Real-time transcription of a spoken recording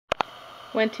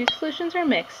when two solutions are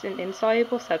mixed, an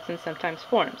insoluble substance sometimes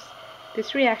forms.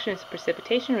 This reaction is a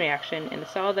precipitation reaction, and the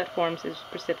solid that forms is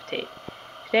precipitate.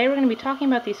 Today we're going to be talking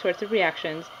about these sorts of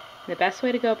reactions, and the best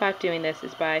way to go about doing this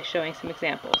is by showing some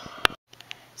examples.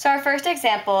 So our first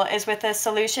example is with a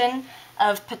solution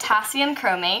of potassium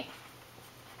chromate.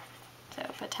 So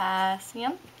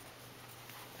potassium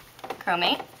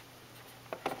chromate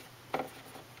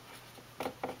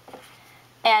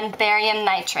and barium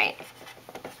nitrate.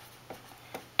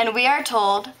 And we are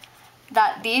told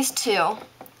that these two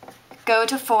go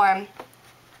to form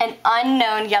an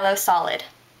unknown yellow solid.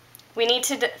 We need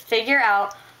to figure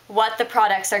out what the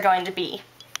products are going to be.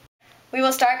 We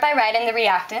will start by writing the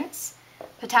reactants.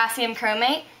 Potassium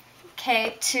chromate,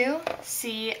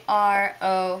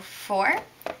 K2CrO4,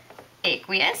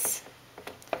 aqueous,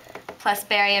 plus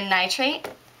barium nitrate,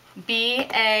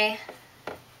 BaNO3,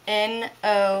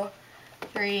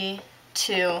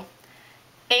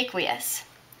 aqueous.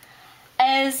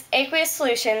 As aqueous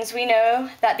solutions, we know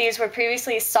that these were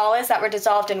previously solids that were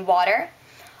dissolved in water.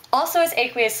 Also, as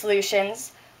aqueous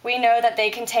solutions, we know that they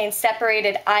contain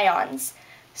separated ions.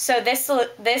 So this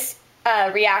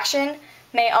reaction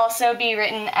may also be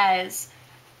written as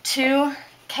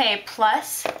 2K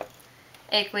plus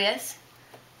aqueous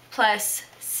plus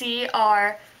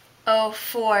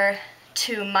CrO4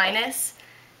 2 minus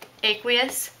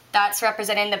aqueous, that's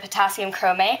representing the potassium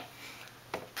chromate,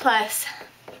 plus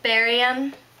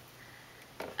barium,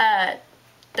 the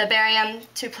barium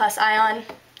 2 plus ion,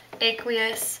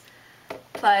 aqueous,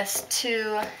 plus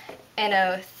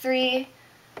 2NO3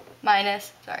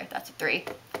 minus, sorry, that's a 3,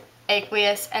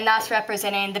 aqueous, and that's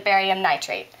representing the barium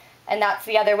nitrate. And that's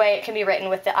the other way it can be written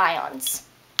with the ions.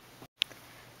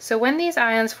 So when these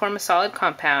ions form a solid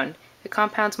compound, the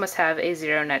compounds must have a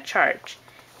zero net charge.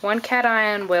 One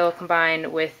cation will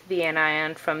combine with the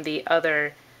anion from the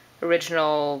other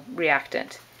original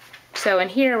reactant. So in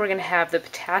here we're going to have the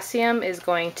potassium is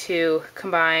going to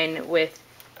combine with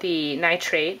the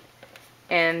nitrate,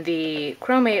 and the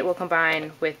chromate will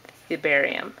combine with the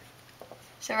barium.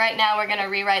 So right now we're going to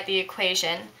rewrite the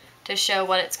equation to show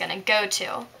what it's going to go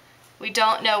to. We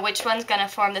don't know which one's going to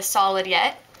form the solid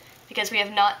yet because we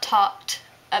have not talked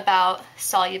about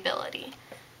solubility.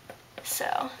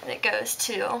 So it goes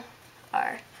to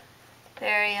our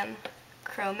barium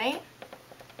chromate.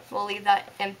 We'll leave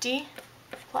that empty,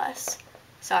 plus,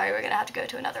 sorry, we're going to have to go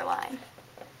to another line,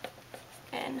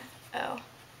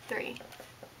 NO3D.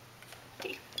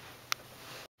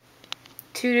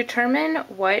 To determine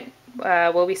what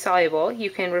will be soluble, you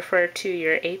can refer to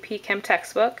your AP Chem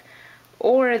textbook,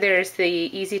 or there's the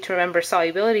easy to remember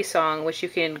solubility song, which you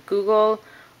can Google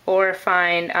or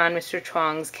find on Mr.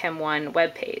 Chuang's Chem 1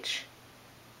 webpage.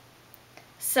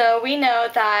 So we know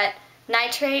that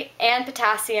nitrate and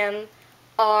potassium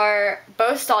are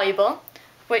both soluble,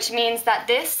 which means that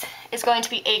this is going to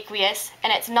be aqueous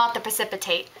and it's not the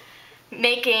precipitate,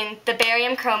 making the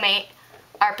barium chromate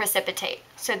our precipitate.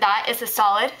 So that is the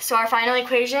solid. So our final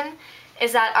equation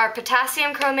is that our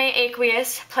potassium chromate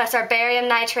aqueous plus our barium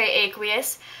nitrate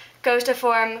aqueous goes to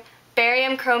form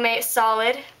barium chromate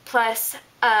solid plus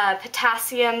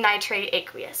potassium nitrate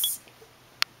aqueous.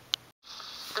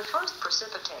 The first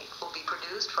precipitate will be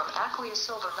produced from aqueous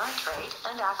silver nitrate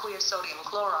and aqueous sodium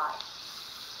chloride.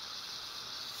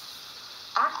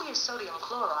 Aqueous sodium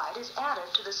chloride is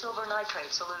added to the silver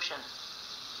nitrate solution.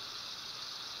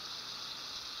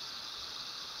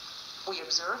 We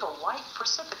observe a white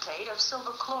precipitate of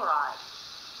silver chloride.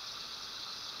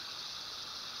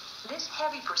 This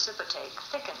heavy precipitate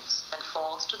thickens and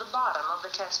falls to the bottom of the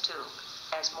test tube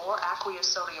as more aqueous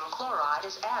sodium chloride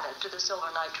is added to the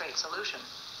silver nitrate solution.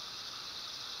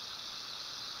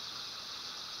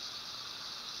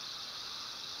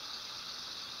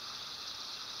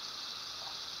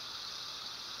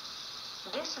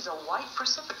 This is a white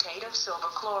precipitate of silver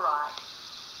chloride.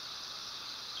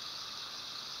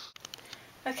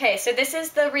 Okay, so this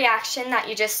is the reaction that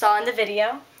you just saw in the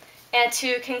video. And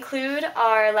to conclude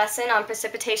our lesson on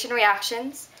precipitation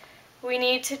reactions, we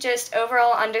need to just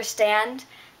overall understand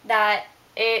that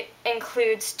it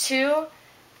includes two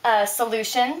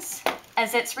solutions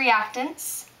as its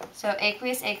reactants, so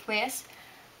aqueous,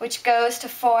 which goes to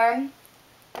form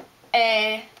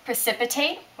a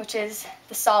precipitate, which is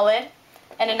the solid,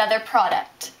 and another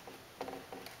product.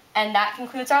 And that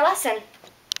concludes our lesson.